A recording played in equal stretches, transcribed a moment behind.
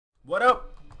What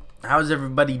up? How's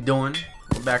everybody doing?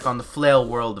 We're back on the flail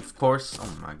world, of course.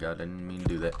 Oh my god, I didn't mean to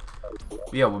do that.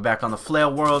 But yeah, we're back on the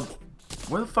flail world.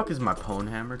 Where the fuck is my pwn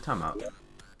hammer? Time out.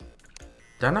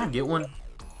 Did I not get one?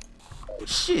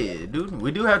 Shit, dude.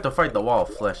 We do have to fight the wall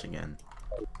of flesh again.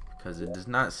 Because it does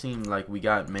not seem like we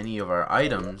got many of our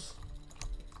items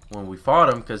when we fought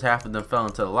them, because half of them fell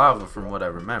into the lava from what I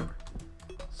remember.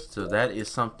 So that is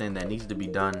something that needs to be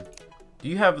done. Do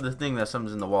you have the thing that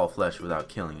summons in the wall of flesh without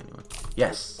killing anyone?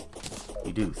 Yes,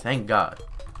 you do. Thank God.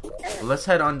 Well, let's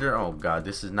head under. Oh God,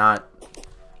 this is not.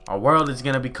 Our world is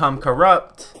gonna become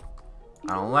corrupt.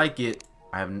 I don't like it.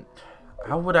 I haven't.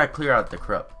 How would I clear out the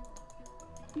corrupt?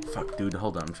 Fuck, dude.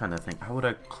 Hold on. I'm trying to think. How would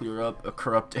I clear up a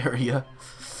corrupt area?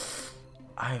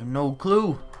 I have no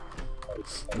clue.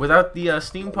 Without the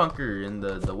steampunker and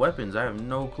the weapons, I have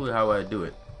no clue how I do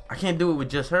it. I can't do it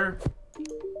with just her.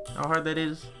 How hard that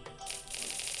is.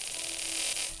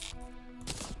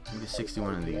 Let me get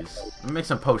 61 of these. Let me make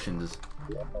some potions,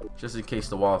 just in case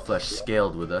the wall of flesh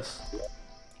scaled with us.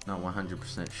 Not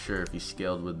 100% sure if he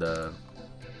scaled with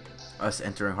us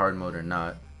entering hard mode or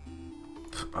not.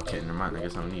 Okay, never mind. I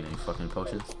guess I don't need any fucking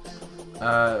potions.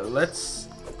 Let's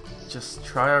just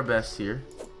try our best here.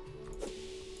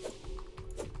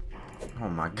 Oh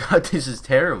my god, this is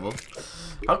terrible.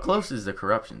 How close is the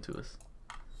corruption to us?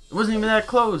 It wasn't even that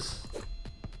close.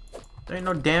 There ain't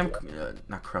no damn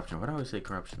not corruption. Why do I always say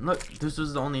corruption? Look, this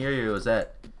was the only area it was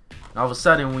at. And all of a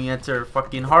sudden we enter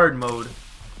fucking hard mode.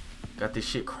 Got this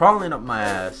shit crawling up my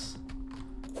ass.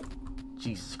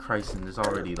 Jesus Christ, and there's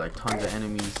already like tons of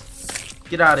enemies.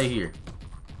 Get out of here.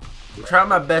 I'm trying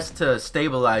my best to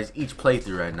stabilize each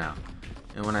playthrough right now.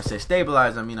 And when I say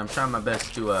stabilize, I mean I'm trying my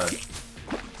best to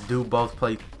do both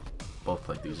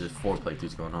playthroughs. There's 4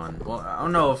 playthroughs going on. Well, I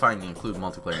don't know if I can include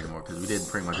multiplayer anymore because we did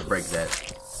pretty much break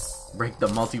the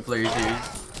multiplayer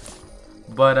series.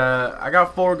 But I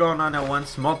got 4 going on at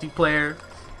once. Multiplayer,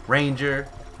 Ranger,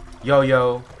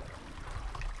 Yo-Yo,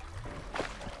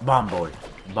 Bomb Boy.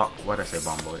 Why'd I say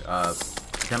Bomb Boy?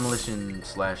 Demolition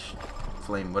 /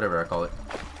 flame, whatever I call it.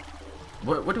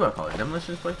 What do I call it?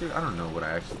 Demolition playthrough? I don't know what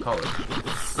I actually call it.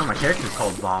 No, my character's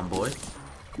called Bomb Boy.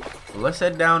 Well, let's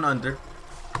head down under.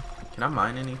 Can I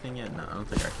mine anything yet? No, I don't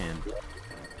think I can.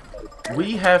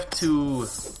 We have to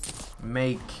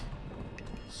make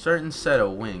certain set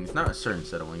of wings. Not a certain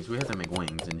set of wings. We have to make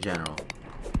wings in general.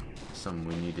 Something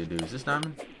we need to do. Is this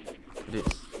diamond? It is.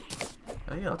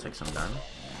 Oh yeah, I'll take some diamond.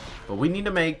 But we need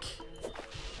to make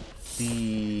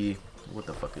the... what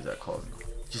the fuck is that called?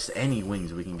 Just any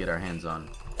wings we can get our hands on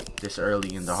this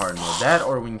early in the hard mode. That,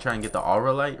 or we can try and get the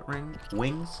Aura Light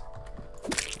wings,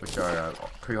 which are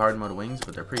pre-hard mode wings,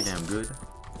 but they're pretty damn good.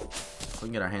 If we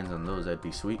can get our hands on those, that'd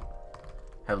be sweet.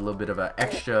 Have a little bit of an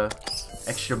extra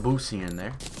boost here and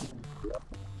there.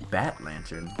 Bat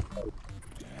lantern.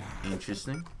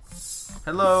 Interesting.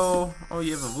 Hello. Oh,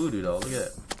 you have a voodoo doll. Look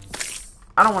at that.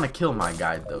 I don't want to kill my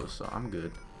guide though, so I'm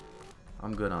good.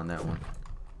 I'm good on that one.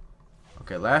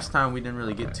 Okay, last time we didn't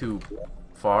really get too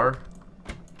far,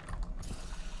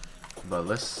 but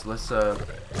let's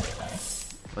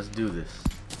do this.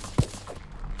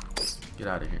 Get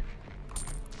out of here.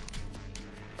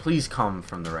 Please come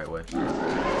from the right way.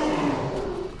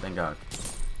 Thank God.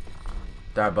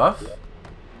 Did I buff?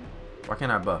 Why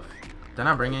can't I buff? Did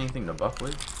I bring anything to buff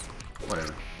with?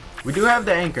 Whatever. We do have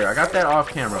the anchor. I got that off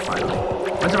camera finally.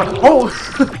 Oh!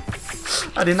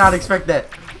 I did not expect that.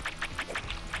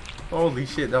 Holy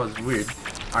shit, that was weird.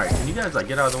 Alright, can you guys like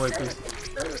get out of the way, please?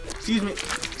 Excuse me.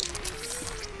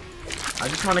 I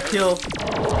just want to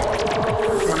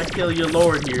kill your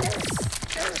lord here.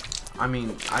 I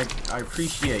mean, I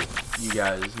appreciate you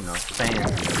guys, you know, fans and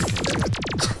everything.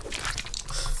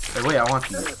 Hey, wait, I want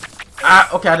these. Ah,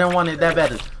 okay, I didn't want it that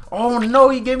bad. Oh no,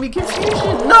 he gave me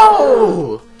confusion.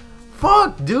 No!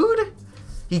 Fuck, dude.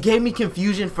 He gave me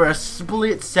confusion for a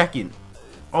split second.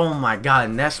 Oh my god,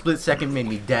 and that split second made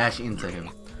me dash into him.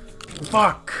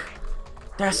 Fuck.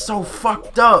 That's so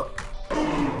fucked up.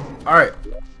 Alright.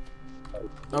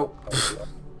 Oh.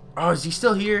 Oh, is he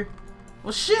still here?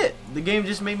 Well, shit. The game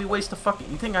just made me waste a fucking...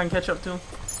 You think I can catch up to him?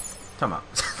 Time out.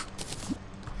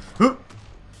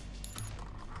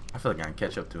 I feel like I can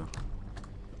catch up to him.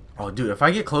 Oh, dude, if I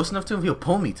get close enough to him, he'll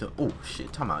pull me to... Oh,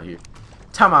 shit. Time out here.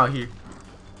 Time out here.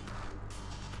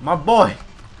 My boy.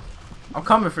 I'm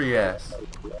coming for your ass.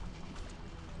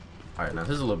 Alright, now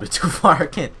this is a little bit too far.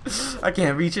 I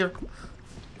can't reach him.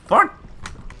 Fuck.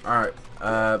 Alright.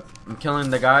 I'm killing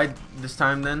the guy this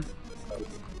time then.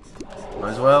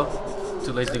 Might as well.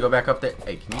 Too lazy to go back up there.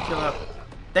 Hey, can you chill out?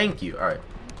 Thank you. Alright.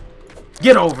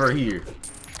 Get over here.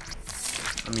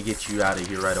 Let me get you out of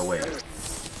here right away.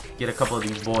 Get a couple of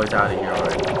these boys out of here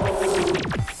already.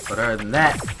 But other than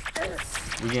that,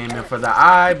 we aiming for the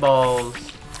eyeballs.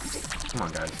 Come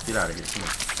on, guys, get out of here.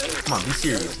 Come on, be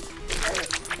serious.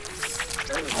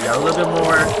 We got a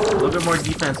little bit more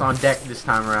defense on deck this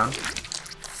time around.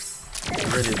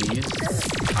 Get rid of these.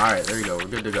 All right, there you go. We're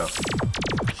good to go.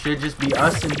 Should just be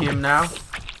us and him now.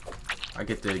 I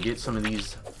get to get some of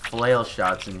these flail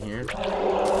shots in here.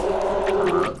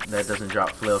 That doesn't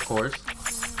drop flail cores.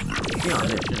 Be on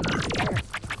this, shouldn't I?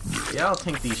 Yeah, I'll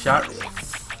tank these shots.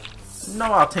 No,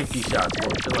 I'll tank these shots. Boy,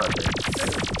 chill out there.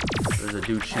 There's a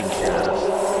dude shooting shit at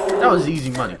us. That was easy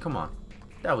money. Come on.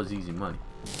 That was easy money.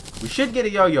 We should get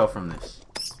a yo-yo from this.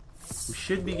 We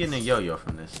should be getting a yo-yo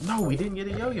from this. No, we didn't get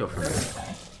a yo-yo from this.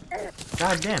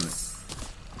 God damn it.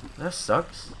 That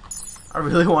sucks. I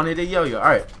really wanted a yo-yo.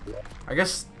 Alright. I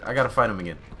guess I gotta fight him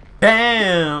again.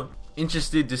 Bam!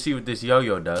 Interested to see what this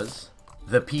yo-yo does.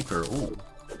 The peeper. Ooh.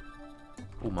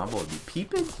 Ooh, my boy be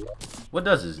peeping? What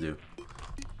does this do?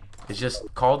 It's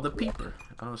just called the peeper.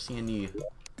 I don't see any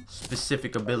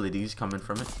specific abilities coming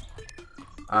from it.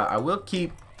 I will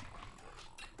keep...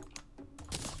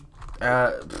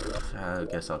 I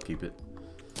guess I'll keep it.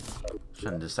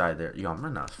 Trying to decide there. Yo, I'm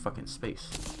running out of fucking space.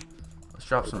 Let's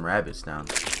drop some rabbits down.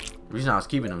 The reason I was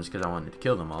keeping them is because I wanted to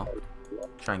kill them all.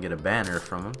 Try and get a banner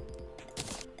from them.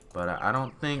 But I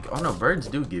don't think... Oh no, birds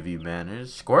do give you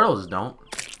banners. Squirrels don't.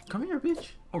 Come here,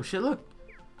 bitch. Oh shit, look.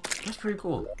 That's pretty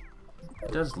cool.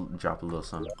 It does drop a little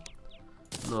something.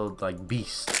 A little, like,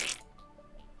 beast.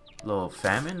 Little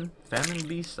famine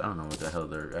beast? I don't know what the hell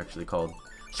they're actually called.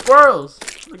 Squirrels!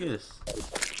 Look at this.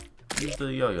 Use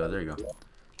the yo-yo. There you go.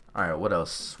 Alright, what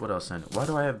else? What else? Why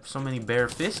do I have so many bare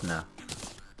fists now?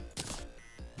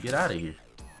 Get out of here.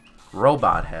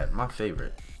 Robot hat. My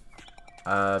favorite.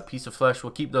 Piece of flesh.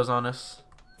 We'll keep those on us.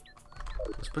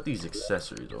 Let's put these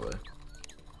accessories away.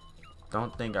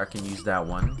 Don't think I can use that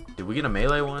one. Did we get a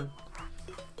melee one?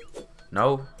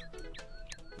 No.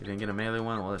 We didn't get a melee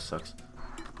one? Well, that sucks.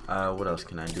 What else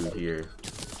can I do here?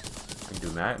 I can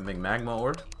do make magma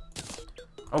ore.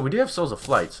 Oh, we do have souls of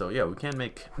flight, so yeah, we can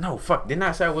make... No, fuck. Didn't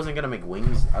I say I wasn't going to make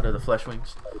wings out of the flesh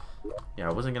wings? Yeah,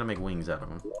 I wasn't going to make wings out of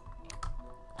them.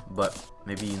 But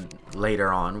maybe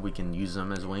later on we can use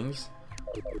them as wings.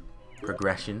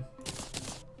 Progression.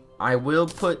 I will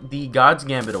put the God's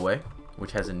Gambit away,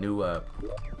 which has a new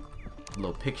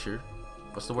little picture.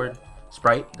 What's the word?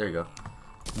 Sprite. There you go.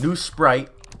 New sprite.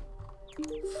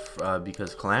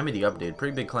 Because Calamity update.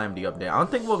 Pretty big Calamity update. I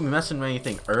don't think we'll be messing with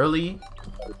anything early.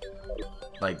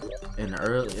 Like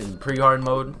in pre-hard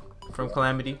mode from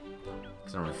Calamity.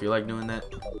 Because I don't really feel like doing that.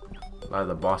 A lot of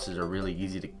the bosses are really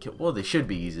easy to kill. Well, they should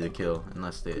be easy to kill.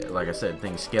 Unless they, like I said,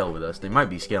 things scale with us. They might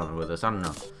be scaling with us. I don't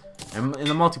know. And in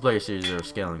the multiplayer series, they're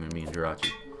scaling with me and Jirachi.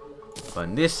 But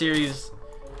in this series,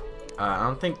 I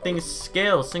don't think things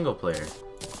scale single player.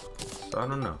 So I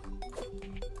don't know.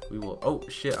 We will. Oh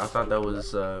shit! I thought that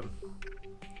was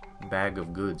bag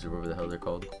of goods or whatever the hell they're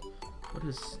called. What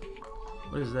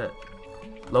is that?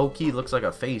 Low key looks like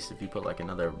a face if you put like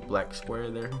another black square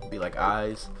there. Be like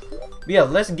eyes. But yeah,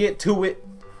 let's get to it.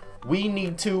 We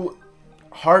need to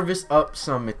harvest up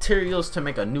some materials to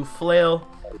make a new flail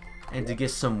and to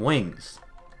get some wings.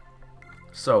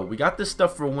 So we got this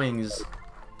stuff for wings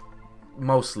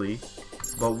mostly,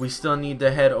 but we still need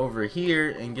to head over here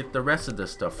and get the rest of the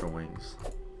stuff for wings.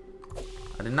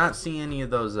 I did not see any of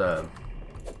those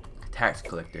tax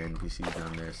collector NPCs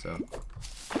down there, so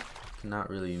cannot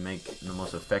really make the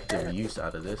most effective use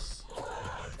out of this.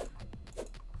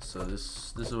 So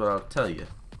this is what I'll tell you.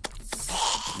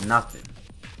 Nothing,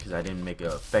 because I didn't make an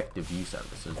effective use out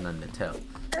of this. There's nothing to tell.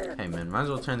 Hey man, might as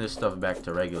well turn this stuff back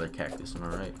to regular cactus. Am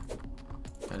I right?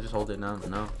 Can I just hold it now?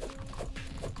 No.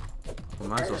 We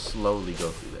might as well slowly go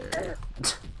through there.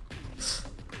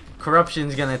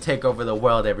 Corruption's gonna take over the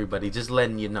world, everybody. Just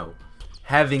letting you know.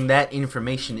 Having that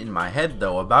information in my head,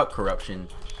 though, about corruption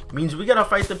means we gotta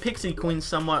fight the Pixie Queen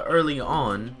somewhat early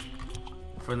on.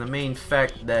 For the main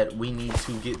fact that we need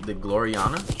to get the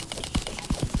Gloriana,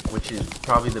 which is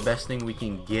probably the best thing we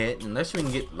can get, unless we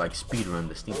can get like speedrun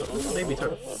the steampunk. Baby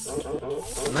turtle.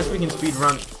 Unless we can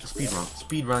speedrun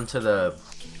to the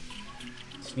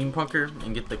steampunker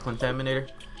and get the contaminator.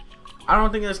 I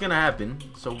don't think that's gonna happen,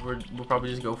 so we'll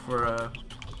probably just go for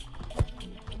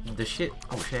the shit.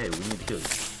 Oh shit, we need to kill you.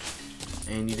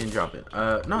 And you didn't drop it.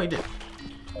 No, he did.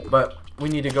 But we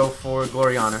need to go for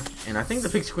Gloriana, and I think the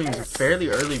Pixie Queen is a fairly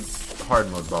early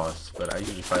hard mode boss, but I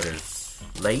usually fight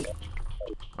her late.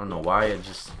 I don't know why. It's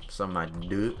just something I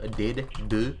did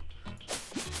do.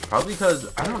 Probably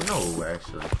because I don't know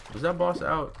actually. Was that boss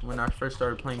out when I first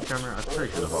started playing Tremor? I'm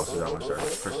pretty sure the boss was out when I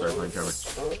first started playing Tremor.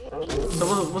 So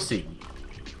we'll see.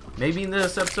 Maybe in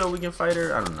this episode we can fight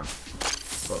her. I don't know.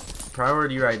 But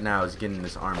priority right now is getting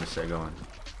this armor set going.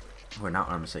 Or not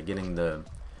armor set, getting the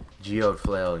geode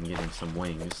flail and getting some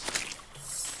wings.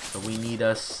 So we need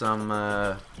us some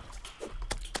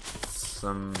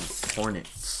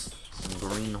hornets, some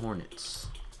green hornets,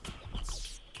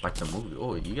 like the movie.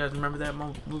 Oh, you guys remember that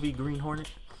movie, Green Hornet?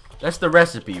 That's the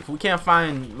recipe. If we can't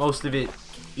find most of it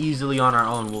easily on our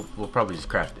own, we'll probably just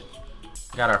craft it.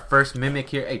 Got our first mimic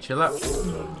here. Hey, chill out.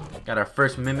 Got our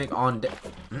first mimic on deck.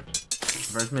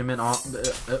 First mimic on.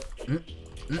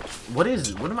 What is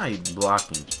it? What am I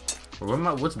blocking? Or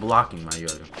what's blocking my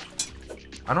Yoyo?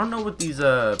 I don't know what these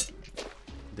the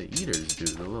eaters do.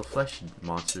 The little flesh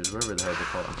monsters, whatever the hell they're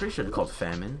called. I'm pretty sure they're called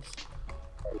famines.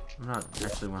 I'm not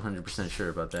actually 100% sure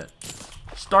about that.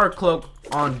 Star cloak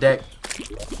on deck.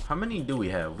 How many do we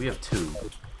have? We have 2.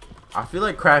 I feel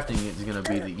like crafting it is gonna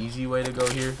be the easy way to go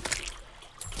here.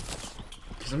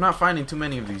 I'm not finding too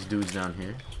many of these dudes down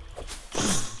here.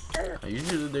 They're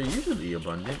usually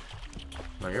abundant.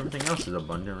 Like everything else is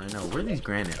abundant right now. Where are these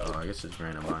granite? Oh, I guess there's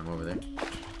granite biome over there. I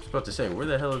was about to say, where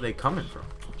the hell are they coming from?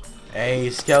 Hey,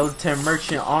 skeleton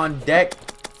merchant on deck.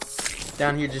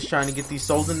 Down here just trying to get these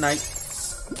souls tonight.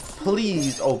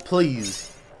 Please, oh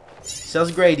please.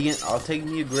 Sells gradient. I'll take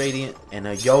me a gradient and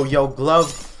a yo-yo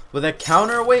glove with a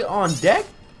counterweight on deck.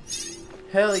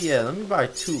 Hell yeah, let me buy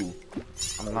 2.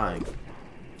 I'm lying.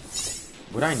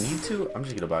 Would I need to? I'm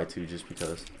just gonna buy 2 just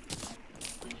because.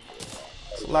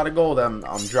 It's a lot of gold I'm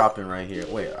dropping right here.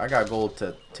 Wait, I got gold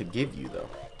to give you though.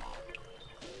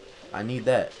 I need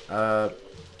that.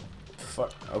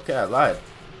 Fuck. Okay, I lied.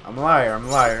 I'm a liar. I'm a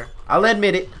liar. I'll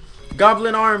admit it.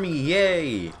 Goblin army,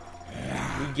 yay!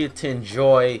 We get to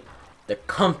enjoy the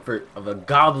comfort of a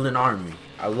goblin army.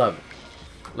 I love it.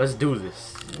 Let's do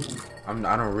this. I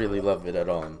don't really love it at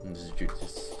all. This is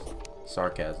just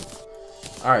sarcasm.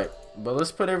 All right. But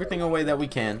let's put everything away that we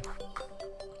can.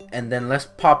 And then let's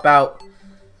pop out.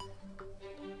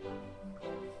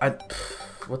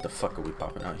 What the fuck are we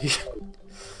popping out here?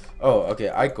 Oh, okay,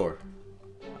 Ichor.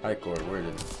 Ichor,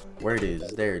 where it is.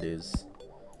 There it is.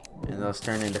 And let's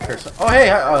turn into cursor. Oh, hey,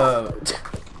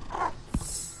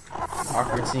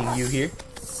 awkward seeing you here.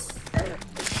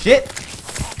 Shit!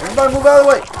 Everybody move out of the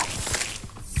way!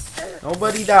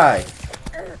 Nobody die.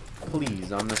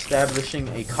 Please, I'm establishing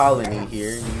a colony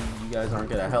here. You guys aren't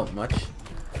gonna help much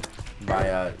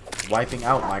by wiping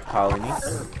out my colony.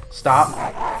 Stop.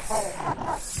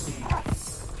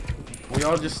 Can we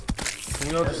all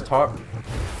just talk?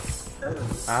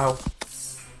 Ow.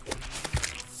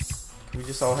 Can we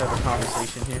just all have a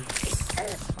conversation here?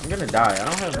 I'm gonna die. I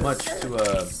don't have much to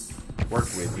work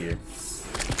with here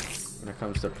when it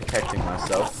comes to protecting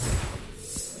myself.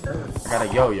 I got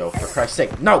a yo-yo, for Christ's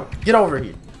sake. No! Get over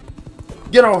here!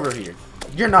 Get over here!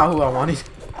 You're not who I wanted.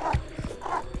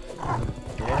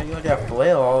 Yeah, you got that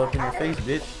flail all up in your face,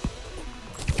 bitch.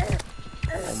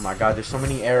 Oh my god, there's so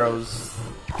many arrows.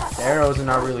 The arrows are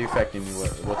not really affecting me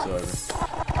whatsoever.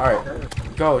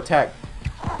 Alright, go, attack.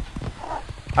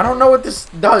 I don't know what this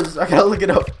does. I gotta look it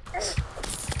up. It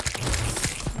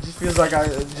just feels like I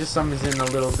just summons in a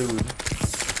little dude.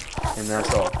 And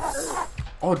that's all.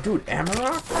 Oh, dude,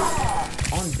 Amarok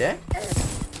on deck?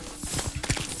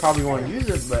 Probably won't use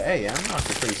it, but hey, Amarok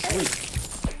is pretty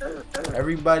sweet.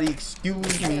 Everybody,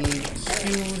 excuse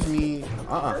me.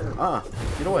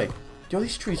 Get away. Yo,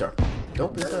 these trees are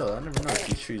dope as hell. I never noticed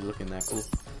these trees looking that cool.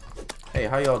 Hey,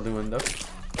 how y'all doing, though?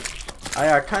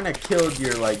 I kind of killed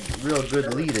your, like, real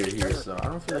good leader here, so I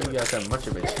don't feel like you guys have much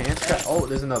of a chance. Oh,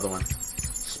 there's another one.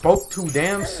 Spoke too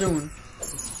damn soon.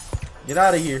 Get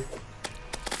out of here.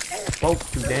 Spoke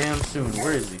too damn soon.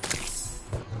 Where is he?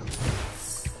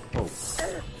 Oh.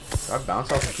 Do I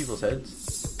bounce off of people's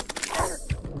heads?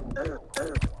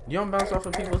 You don't bounce off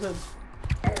of people's heads?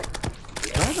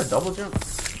 Do I have a double jump?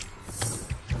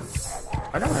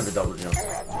 I don't have a double jump.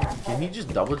 Can he just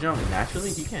double jump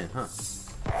naturally? He can, huh?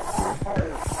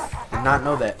 Did not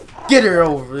know that. Get her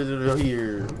over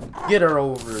here. Get her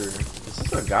over. Is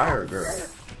this a guy or a girl?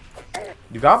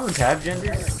 Do goblins have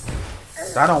genders?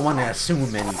 I don't want to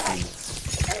assume anything.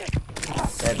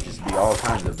 That'd just be all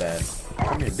kinds of bad.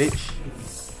 Come here, bitch.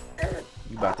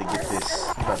 You about to get this.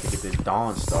 You about to get this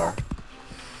Dawn Star.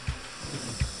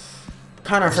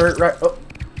 Kind of hurt, right? Oh.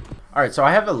 Alright, so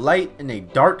I have a light and a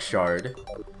dark shard,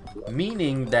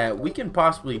 meaning that we can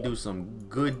possibly do some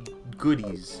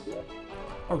goodies.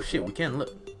 Oh shit, we can,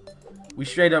 look. We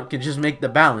straight up can just make the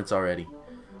balance already.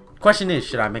 Question is,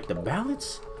 should I make the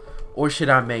balance? Or should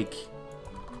I make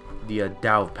the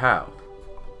Dao Pao?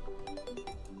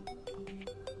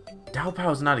 Dao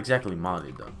Pao is not exactly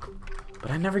modded though.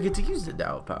 But I never get to use the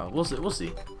Dao Pao. We'll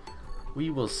see. We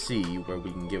will see where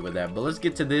we can get with that. But let's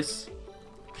get to this.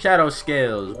 Shadow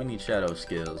scales. We need shadow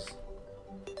scales.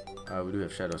 We do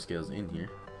have shadow scales in here.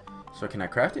 So can I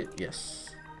craft it? Yes.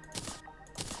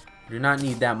 Do not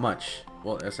need that much.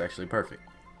 Well, that's actually perfect.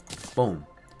 Boom.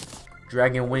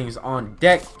 Dragon wings on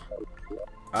deck.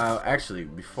 Actually,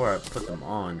 before I put them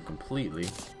on completely,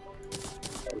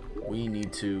 we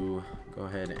need to go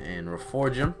ahead and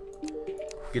reforge them.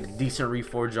 Get a decent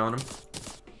reforge on them.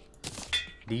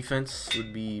 Defense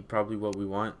would be probably what we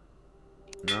want.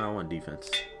 No, I want defense.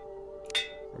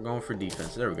 We're going for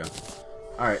defense. There we go.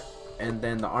 Alright. And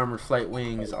then the armored flight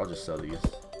wings, I'll just sell these.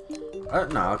 No,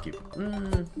 I'll keep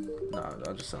them. No,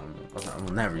 I'll just sell them. I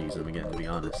will never use them again, to be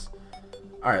honest.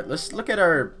 Alright, let's look at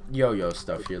our yo-yo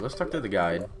stuff here. Let's talk to the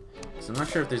guide. So I'm not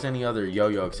sure if there's any other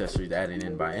yo-yo accessories added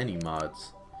in by any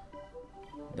mods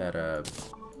that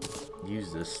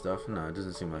use this stuff. No, it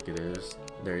doesn't seem like it is.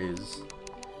 There is.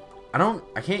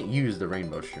 I can't use the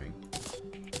rainbow string.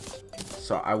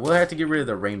 So I will have to get rid of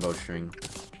the rainbow string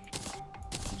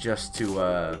just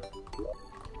to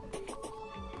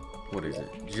what is it?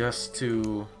 Just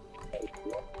to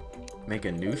make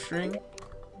a new string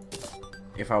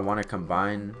if I want to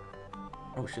combine.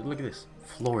 Oh shit, look at this.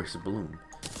 Florist bloom.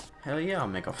 Hell yeah, I'll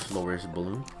make a florist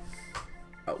bloom.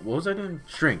 What was I doing?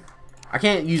 String. I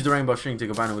can't use the rainbow string to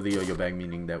combine it with the yo-yo bag,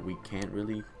 meaning that we can't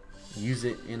really use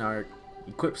it in our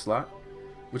equip slot,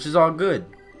 which is all good.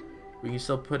 We can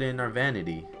still put in our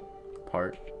vanity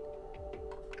part.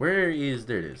 There it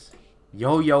is.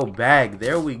 Yo-yo bag.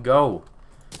 There we go.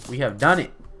 We have done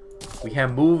it. We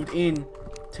have moved in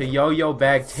to yo-yo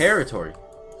bag territory.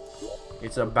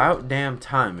 It's about damn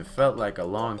time. It felt like a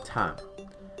long time,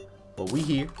 but we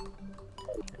here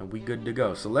and we good to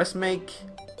go. So let's make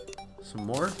some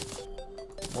more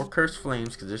cursed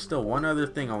flames, because there's still one other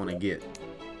thing I want to get.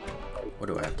 What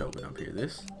do I have to open up here?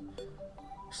 This.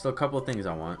 Still a couple of things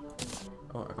I want.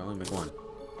 Oh, I can only make one.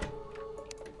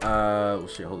 Well,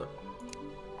 shit, hold up.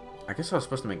 I guess I was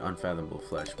supposed to make unfathomable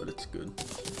flesh, but it's good.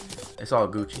 It's all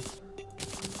Gucci.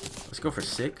 Let's go for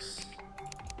 6.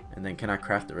 And then can I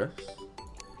craft the rest?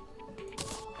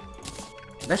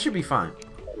 That should be fine.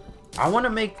 I want to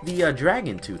make the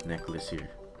dragon tooth necklace here.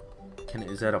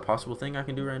 Is that a possible thing I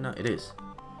can do right now? It is.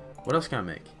 What else can I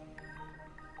make?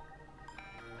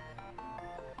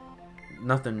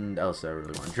 Nothing else that I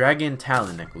really want. Dragon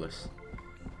talon necklace.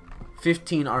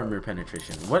 15 armor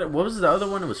penetration. What was the other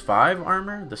one? It was 5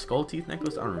 armor? The skull teeth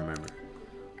necklace? I don't remember.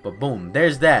 But boom,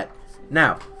 there's that.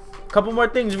 Now, a couple more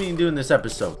things we can do in this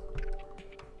episode.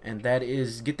 And that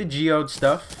is get the geode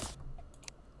stuff.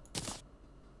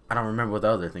 I don't remember what the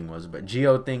other thing was, but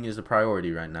geode thing is the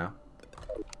priority right now.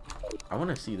 I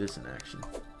want to see this in action.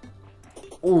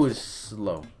 Oh, it's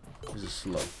slow. This is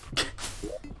slow.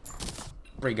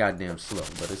 Pretty goddamn slow,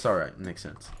 but it's alright. It makes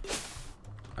sense.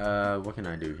 What can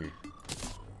I do here?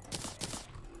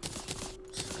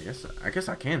 I guess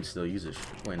I can still use this.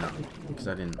 Wait, no, because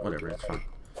I didn't. Whatever, it's fine.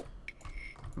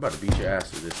 I'm about to beat your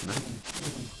ass with this, man.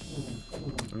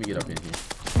 Let me get up in here.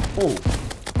 Oh,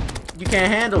 you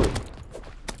can't handle it.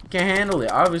 You can't handle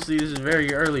it. Obviously, this is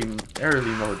very early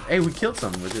mode. Hey, we killed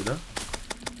something with it though.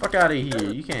 Fuck out of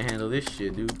here. You can't handle this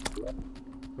shit, dude.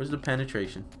 Where's the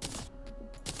penetration?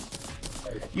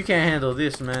 You can't handle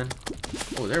this, man.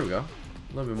 Oh, there we go.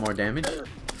 A little bit more damage.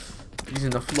 Using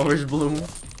the Florist Bloom.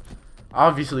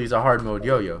 Obviously, it's a hard mode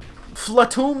yo-yo.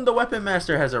 Flatoom, the Weapon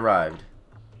Master, has arrived.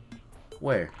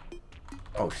 Where?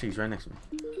 Oh, she's right next to me.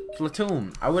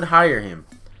 Flatoom, I would hire him.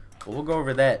 But we'll go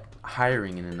over that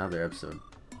hiring in another episode.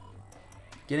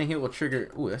 Getting hit will trigger...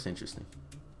 Ooh, that's interesting.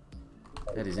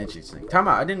 That is interesting. Time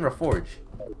out, I didn't reforge.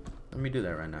 Let me do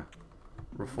that right now.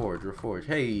 Reforge.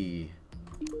 Hey.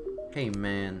 Hey,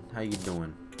 man. How you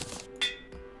doing?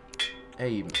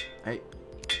 Hey,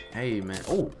 man.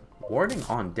 Oh, warding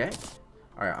on deck?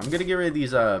 Alright, I'm gonna get rid of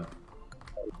these,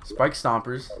 spike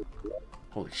stompers.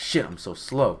 Holy shit, I'm so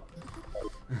slow.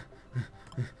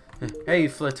 Hey,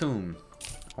 Flatoom.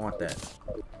 I want that.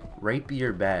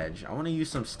 Rapier badge. I want to use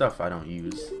some stuff I don't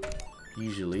use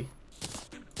usually.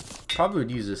 Probably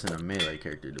would use this in a melee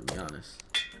character, to be honest.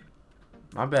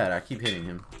 My bad, I keep hitting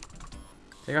him.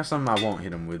 They got something I won't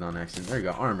hit him with on accident. There you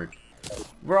go, armored.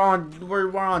 We're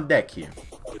on deck here.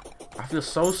 I feel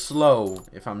so slow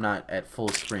if I'm not at full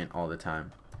sprint all the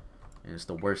time, and it's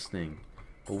the worst thing.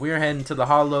 But we're heading to the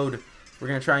hollowed. We're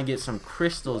gonna try and get some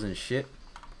crystals and shit.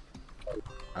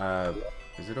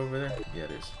 Is it over there? Yeah,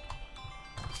 it is.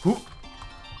 Whoop,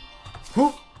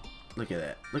 whoop. Look at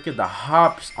that. Look at the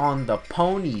hops on the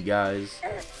pony, guys.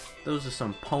 Those are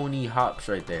some pony hops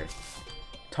right there.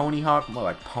 Tony Hawk, more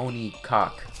like pony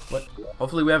cock. What?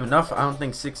 Hopefully we have enough. I don't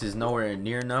think 6 is nowhere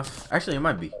near enough. Actually, it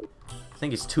might be.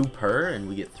 think it's 2 per, and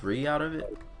we get 3 out of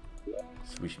it.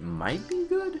 So we might be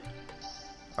good.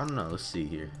 I don't know. Let's see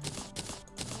here.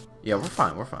 Yeah, we're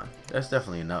fine. We're fine. That's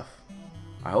definitely enough.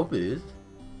 I hope it is.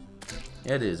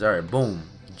 Yeah, it is. All right, boom.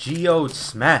 Geode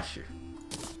Smasher.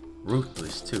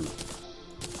 Ruthless too.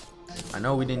 I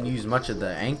know we didn't use much of the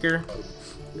anchor.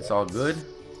 It's all good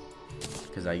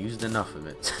because I used enough of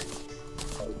it.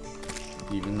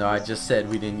 Even though I just said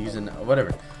we didn't use enough.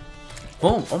 Whatever.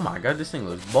 Boom. Oh my god, this thing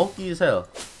looks bulky as hell.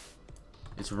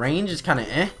 Its range is kind of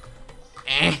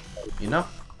you know.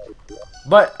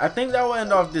 But I think that will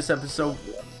end off this episode.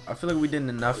 I feel like we did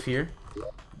enough here.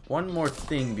 One more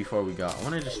thing before we go. I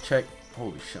want to just check.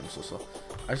 Holy shit, I'm so slow.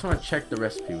 I just want to check the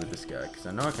recipe with this guy because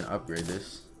I know I can upgrade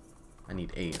this. I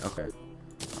need 8. Okay.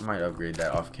 I might upgrade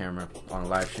that off camera on a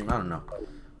live stream. I don't know.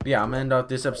 But yeah, I'm going to end off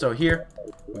this episode here.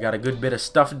 We got a good bit of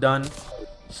stuff done.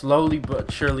 Slowly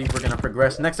but surely, we're going to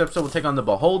progress. Next episode, we'll take on the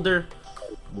Beholder.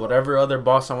 Whatever other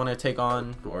boss I want to take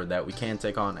on, or that we can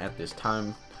take on at this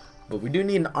time. But we do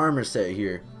need an armor set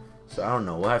here. So I don't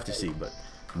know. We'll have to see. But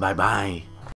bye-bye.